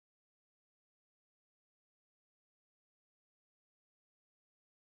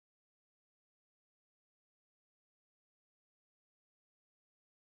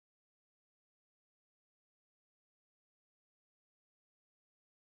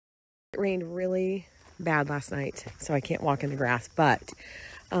rained really bad last night, so I can't walk in the grass, but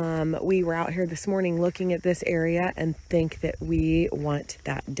we were out here this morning looking at this area and think that we want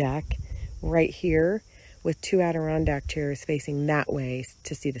that deck right here with 2 Adirondack chairs facing that way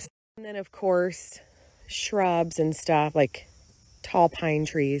to see the sun. And then of course shrubs and stuff like tall pine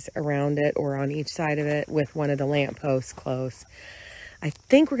trees around it or on each side of it with one of the lampposts close. I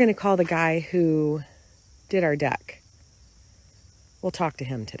think we're going to call the guy who did our deck. We'll talk to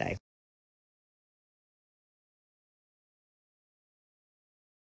him today.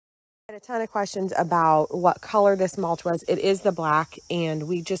 I had a ton of questions about what color this mulch was. It is the black, and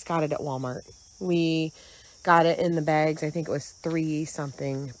we just got it at Walmart. We got it in the bags. I think it was $3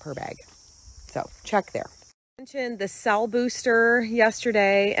 something per bag. So check there. I mentioned the cell booster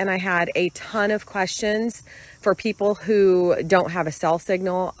yesterday, and I had a ton of questions for people who don't have a cell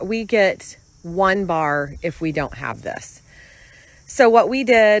signal. We get 1 bar if we don't have this. So what we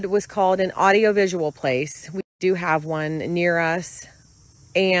did was called an audio-visual place. We do have one near us.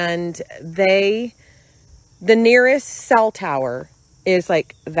 And the nearest cell tower is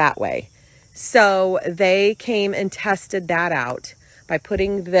like that way. So they came and tested that out by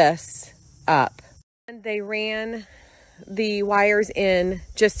putting this up. And they ran the wires in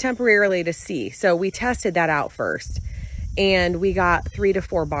just temporarily to see. So we tested that out first. And we got 3 to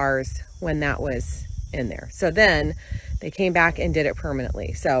 4 bars when that was in there. So then they came back and did it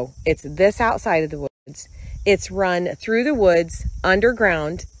permanently. So it's this outside of the woods. It's run through the woods,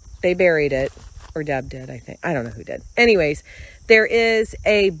 underground. They buried it, or Deb did, I think. I don't know who did. Anyways, there is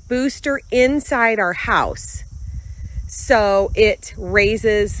a booster inside our house, so it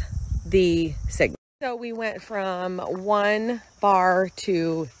raises the signal. So we went from 1 bar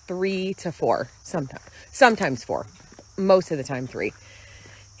to 3 to 4, sometimes 4, most of the time 3.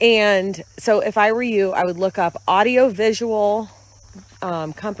 And so if I were you, I would look up audio-visual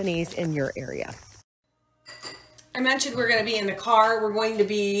companies in your area. I mentioned we're going to be in the car. We're going to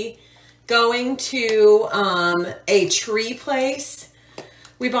be going to a tree place.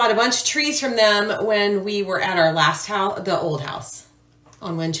 We bought a bunch of trees from them when we were at our last house, the old house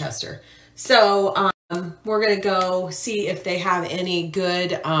on Winchester. So we're going to go see if they have any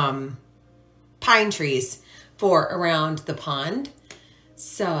good pine trees for around the pond.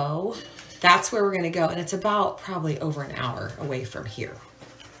 So that's where we're going to go. And it's about probably over an hour away from here.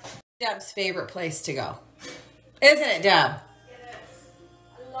 Deb's favorite place to go. Isn't it, Deb? It is.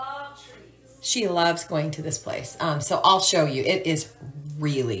 I love trees. She loves going to this place. So I'll show you. It is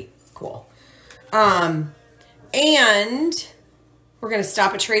really cool. And we're going to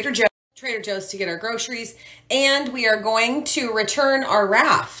stop at Trader Joe's to get our groceries. And we are going to return our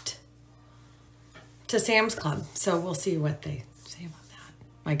raft to Sam's Club. So we'll see what they say about that.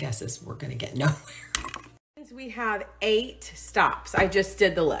 My guess is we're going to get nowhere. We have 8 stops. I just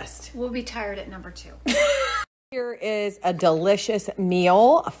did the list. We'll be tired at number 2. Here is a delicious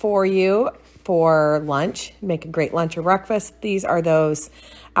meal for you for lunch. Make a great lunch or breakfast. These are those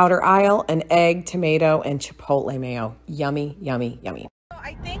outer aisle, an egg, tomato, and chipotle mayo. Yummy, yummy, yummy.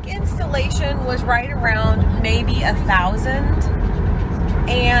 I think installation was right around maybe $1,000,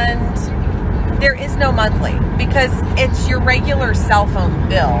 and there is no monthly because it's your regular cell phone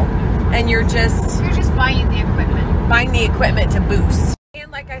bill, and you're just buying the equipment to boost. And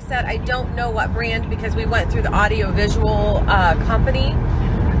like I said, I don't know what brand because we went through the audio-visual company,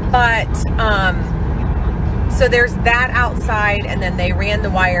 but so there's that outside, and then they ran the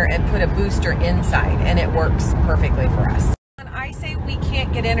wire and put a booster inside, and it works perfectly for us. When I say we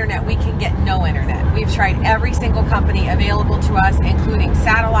can't get internet, we can get no internet. We've tried every single company available to us, including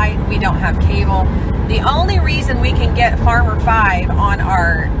satellite. We don't have cable. The only reason we can get Farmer 5 on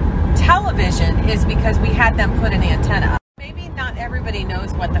our television is because we had them put an antenna up. Maybe not everybody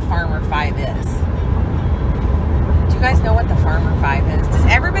knows what the Farmer 5 is. Do you guys know what the Farmer 5 is? Does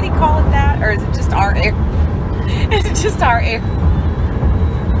everybody call it that, or is it just our air? Is it just our air?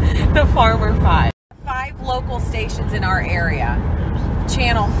 The Farmer 5. 5 local stations in our area.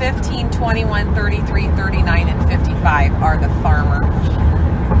 Channel 15, 21, 33, 39, and 55 are the Farmer.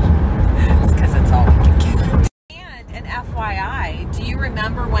 It's because it's all we can get. And an FYI, do you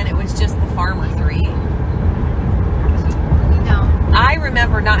remember when it was just the Farmer 3? No. I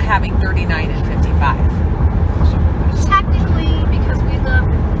remember not having 39 and 55. Technically, because we live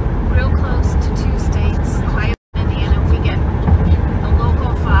real close to 2 states, Ohio and Indiana, we get the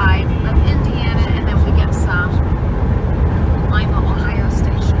local 5 of Indiana, and then we get some Lima, Ohio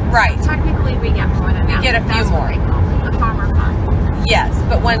stations. Right. So technically, we get more than that. We get a few more. What they call it, the Farmer 5. Yes,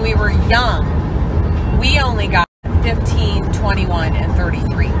 but when we were young, we only got 15, 21, and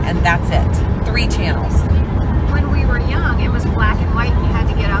 33, and that's it. 3 channels. When we were young, it was black and white, and you had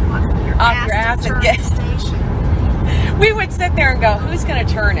to get up on your ass and get... We would sit there and go, who's going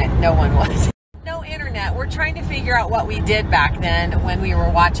to turn it? No one was. No internet. We're trying to figure out what we did back then when we were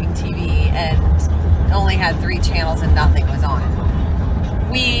watching TV and only had 3 channels and nothing was on.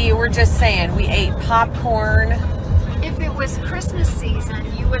 We were just saying, we ate popcorn. If it was Christmas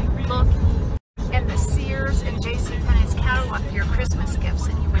season, you would look in the Sears and JCPenney's catalog for your Christmas gifts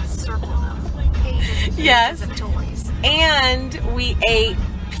and you would circle them. Pages and pages of toys. And we ate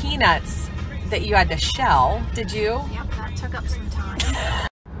peanuts that you had to shell. Did you? Yep, that took up some time.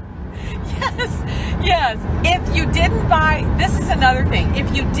 Yes. If you didn't buy, this is another thing.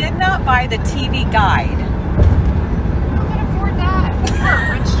 If you did not buy the TV guide. Who can afford that? You're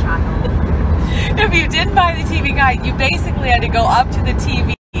a rich child. If you didn't buy the TV guide, you basically had to go up to the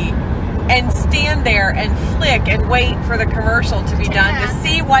TV and stand there and flick and wait for the commercial to be done to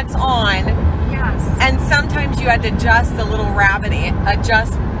see what's on. Yes. And sometimes you had to adjust the rabbit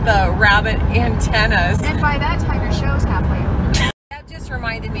antennas. And by that time, your show's halfway over. That just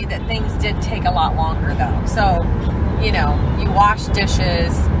reminded me that things did take a lot longer, though. So, you know, you wash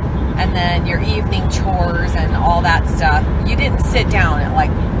dishes and then your evening chores and all that stuff. You didn't sit down at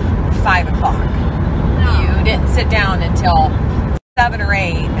like 5 o'clock. No. You didn't sit down until 7 or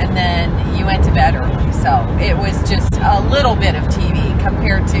 8, and then you went to bed early. So it was just a little bit of TV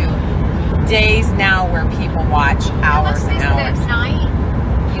compared to days now where people watch hours and hours. At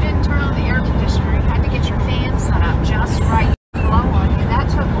night, you didn't turn on the air conditioner. You had to get your fan set up just right to blow on you. That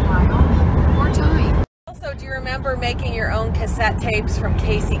took a while. More time. Also, do you remember making your own cassette tapes from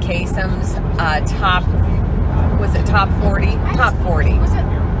Casey Kasem's top 40? Top 40.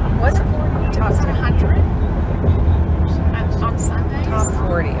 Was it 40? Top 100? On Sundays? Top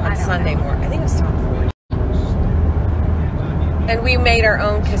 40 on Sunday morning. I think it was top 40. And we made our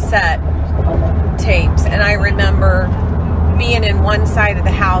own cassette tapes. And I remember being in one side of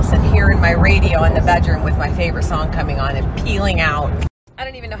the house and hearing my radio in the bedroom with my favorite song coming on and peeling out. I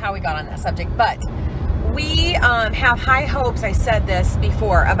don't even know how we got on that subject, but we have high hopes, I said this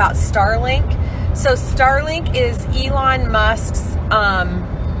before, about Starlink. So Starlink is Elon Musk's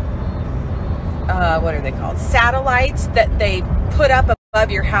what are they called? Satellites that they put up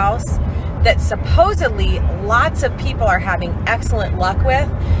above your house that supposedly lots of people are having excellent luck with.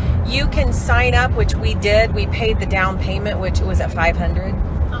 You can sign up, which we did. We paid the down payment, which was at $500.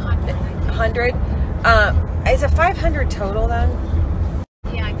 100. Is it $500 total then?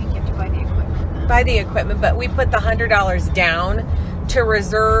 Yeah, I think you have to buy the equipment. Buy the equipment, but we put the $100 down to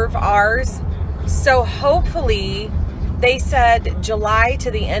reserve ours. So hopefully, they said July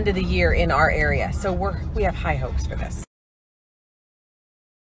to the end of the year in our area. So we have high hopes for this.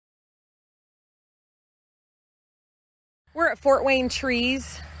 We're at Fort Wayne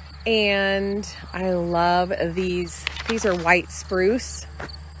Trees, and I love these. These are white spruce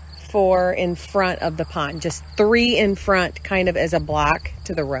for in front of the pond. Just 3 in front, kind of as a block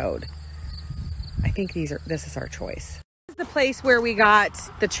to the road. I think this is our choice. This is the place where we got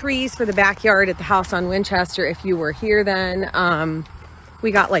the trees for the backyard at the house on Winchester. If you were here then,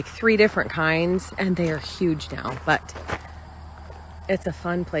 we got like 3 different kinds, and they are huge now, but it's a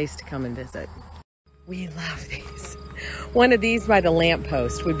fun place to come and visit. We love these. One of these by the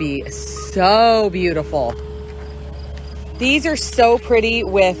lamppost would be so beautiful. These are so pretty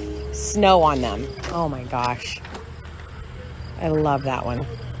with snow on them. Oh my gosh. I love that one.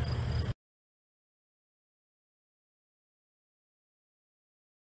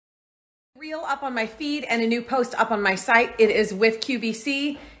 Reel up on my feed and a new post up on my site. It is with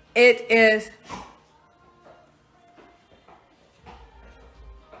QVC. It is...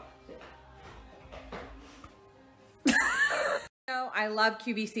 I love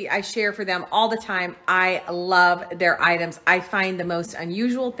QVC. I share for them all the time. I love their items. I find the most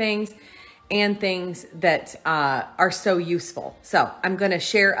unusual things and things that are so useful. So I'm going to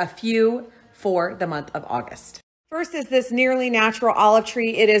share a few for the month of August. First is this Nearly Natural olive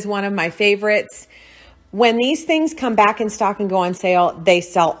tree. It is one of my favorites. When these things come back in stock and go on sale, they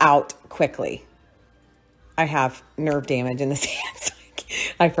sell out quickly. I have nerve damage in this hand.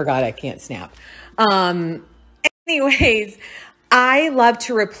 I forgot I can't snap. Anyways, I love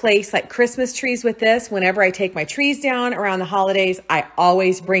to replace like Christmas trees with this. Whenever I take my trees down around the holidays, I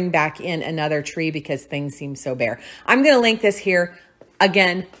always bring back in another tree because things seem so bare. I'm going to link this here.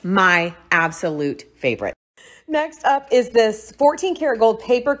 Again, my absolute favorite. Next up is this 14 karat gold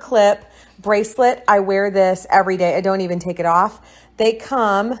paper clip bracelet. I wear this every day. I don't even take it off. They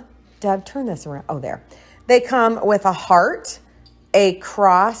come, Deb, turn this around. Oh, there. They come with a heart, a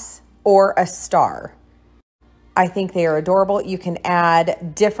cross, or a star. I think they are adorable. You can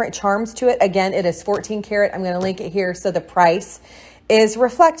add different charms to it. Again, it is 14 karat. I'm going to link it here. So the price is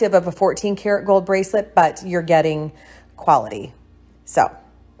reflective of a 14 karat gold bracelet, but you're getting quality. So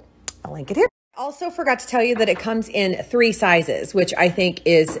I'll link it here. Also forgot to tell you that it comes in 3 sizes, which I think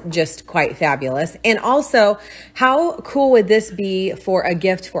is just quite fabulous. And also, how cool would this be for a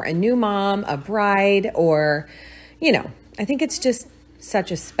gift for a new mom, a bride, or, you know, I think it's just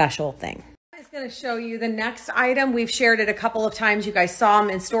such a special thing. I'm just going to show you the next item. We've shared it a couple of times. You guys saw them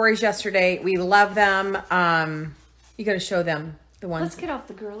in stories yesterday. We love them. You got to show them the ones. Let's get off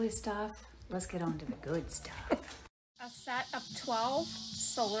the girly stuff. Let's get on to the good stuff. A set of 12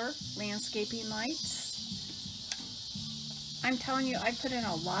 solar landscaping lights. I'm telling you, I put in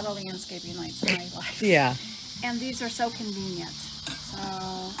a lot of landscaping lights in my life. Yeah. And these are so convenient. So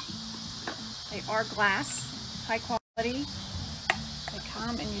they are glass, high quality. They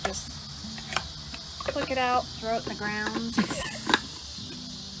come and you just click it out, throw it in the ground,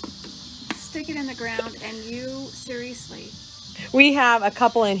 stick it in the ground, and you seriously. We have a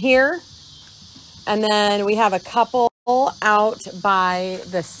couple in here, and then we have a couple out by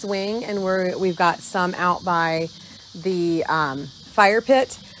the swing, and we've got some out by the fire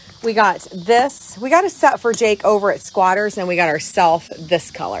pit. We got this. We got a set for Jake over at Squatters, and we got ourselves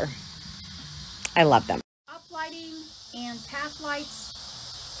this color. I love them. Uplighting and path lights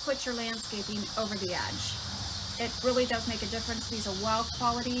put your landscaping over the edge. It really does make a difference. These are well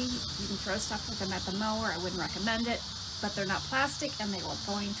quality. You can throw stuff with them at the mower. I wouldn't recommend it, but they're not plastic and they look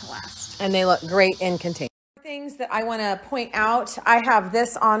going to last. And they look great in containers. Things that I want to point out, I have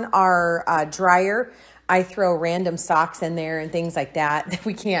this on our dryer. I throw random socks in there and things like that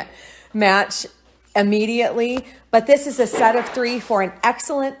we can't match immediately. But this is a set of 3 for an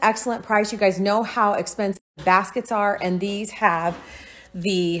excellent, excellent price. You guys know how expensive baskets are, and these have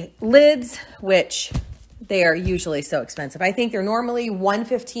the lids, which they are usually so expensive. I think they're normally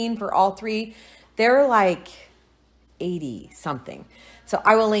 $115 for all 3. They're like 80 something. So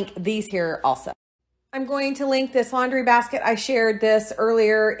I will link these here also. I'm going to link this laundry basket. I shared this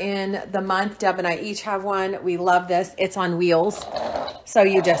earlier in the month. Deb and I each have one. We love this. It's on wheels. So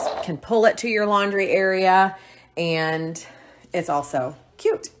you just can pull it to your laundry area, and it's also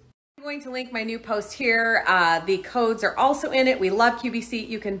cute. I'm going to link my new post here. The codes are also in it. We love QVC.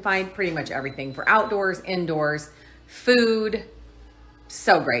 You can find pretty much everything for outdoors, indoors, food.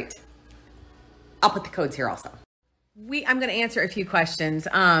 So great. I'll put the codes here also. I'm going to answer a few questions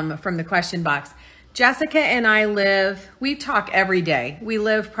from the question box. Jessica and I we talk every day. We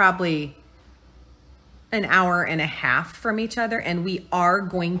live probably an hour and a half from each other, and we are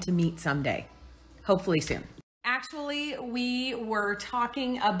going to meet someday, hopefully soon. Actually, we were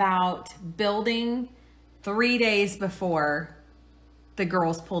talking about building 3 days before the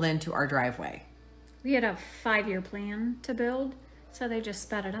girls pulled into our driveway. We had a 5-year plan to build, so they just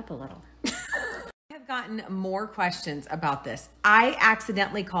sped it up a little. I have gotten more questions about this. I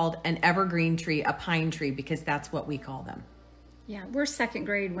accidentally called an evergreen tree a pine tree because that's what we call them. Yeah, we're 2nd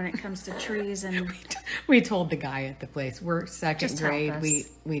grade when it comes to trees, and we told the guy at the place we're 2nd Just grade. help us.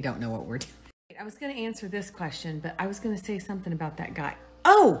 We don't know what we're doing. I was going to answer this question, but I was going to say something about that guy.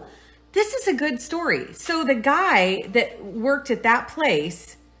 Oh, this is a good story. So the guy that worked at that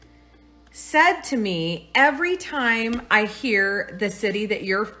place said to me, every time I hear the city that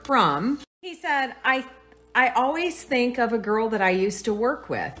you're from, he said, I always think of a girl that I used to work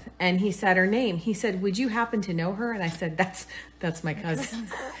with. And he said her name. He said, would you happen to know her? And I said, that's my cousin.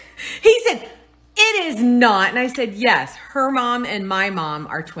 He said, it is not. And I said, yes, her mom and my mom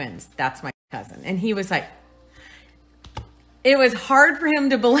are twins. That's my cousin. And he was like, it was hard for him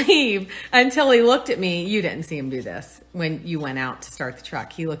to believe until he looked at me. You didn't see him do this when you went out to start the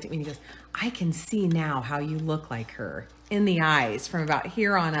truck. He looked at me and he goes, I can see now how you look like her in the eyes from about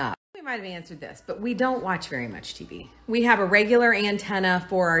here on up. We might have answered this, but we don't watch very much TV. We have a regular antenna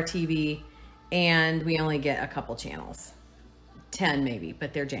for our TV, and we only get a couple channels, 10 maybe,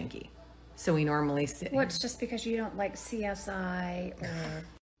 but they're janky. So we normally sit. Well, it's just because you don't like CSI or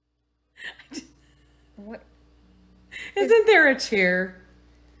what? Isn't there a cheer?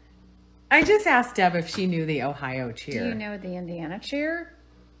 I just asked Deb if she knew the Ohio cheer. Do you know the Indiana cheer?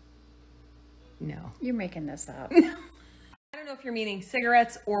 No. You're making this up. I don't know if you're meaning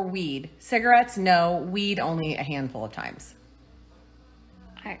cigarettes or weed. Cigarettes, no. Weed, only a handful of times.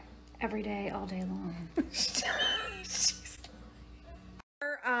 Every day, all day long.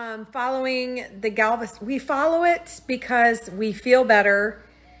 We're following the Galveston. We follow it because we feel better,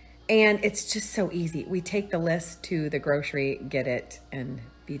 and it's just so easy. We take the list to the grocery, get it, and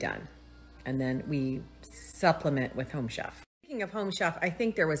be done. And then we supplement with Home Chef. Speaking of Home Chef, I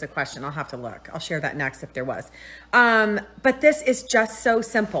think there was a question. I'll have to look. I'll share that next if there was. But this is just so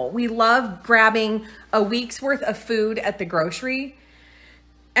simple. We love grabbing a week's worth of food at the grocery.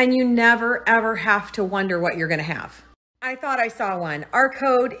 and you never ever have to wonder what you're gonna have. I thought I saw one. Our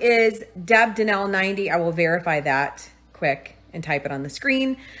code is DebandDanelle90. I will verify that quick and type it on the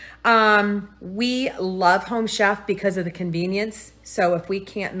screen. We love Home Chef because of the convenience. So if we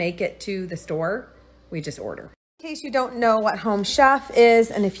can't make it to the store, we just order. In case you don't know what Home Chef is,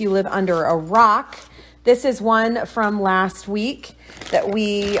 and if you live under a rock, this is one from last week that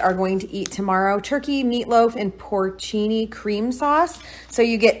we are going to eat tomorrow. Turkey, meatloaf, and porcini cream sauce. So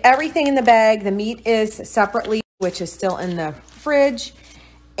you get everything in the bag. The meat is separately, which is still in the fridge.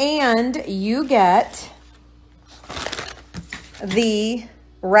 And you get the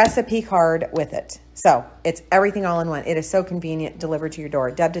recipe card with it. So it's everything all in one. It is so convenient, delivered to your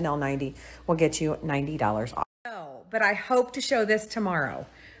door. DebandDanelle90 will get you $90 off. No, but I hope to show this tomorrow.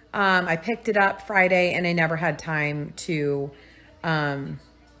 I picked it up Friday and I never had time to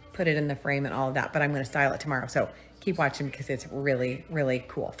put it in the frame and all of that, but I'm going to style it tomorrow. So keep watching because it's really, really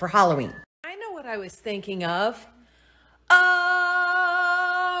cool for Halloween. I know what I was thinking of.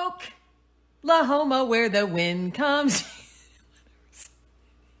 Oklahoma, where the wind comes.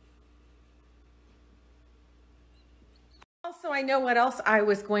 Also, I know what else I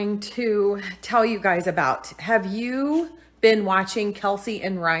was going to tell you guys about. Have you been watching Kelsey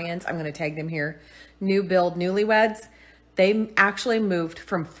and Ryan's, I'm going to tag them here, new build newlyweds? They actually moved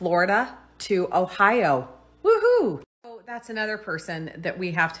from Florida to Ohio. Woohoo! So that's another person that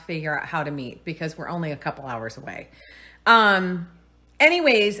we have to figure out how to meet because we're only a couple hours away.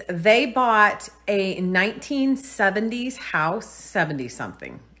 Anyways, they bought a 1970s house, 70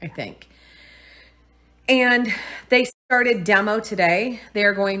 something, I think. And they started demo today. They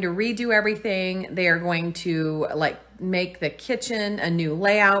are going to redo everything. They are going to like make the kitchen a new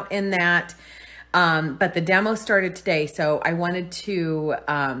layout in that. But the demo started today. So I wanted to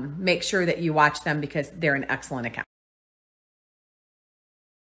make sure that you watch them because they're an excellent account.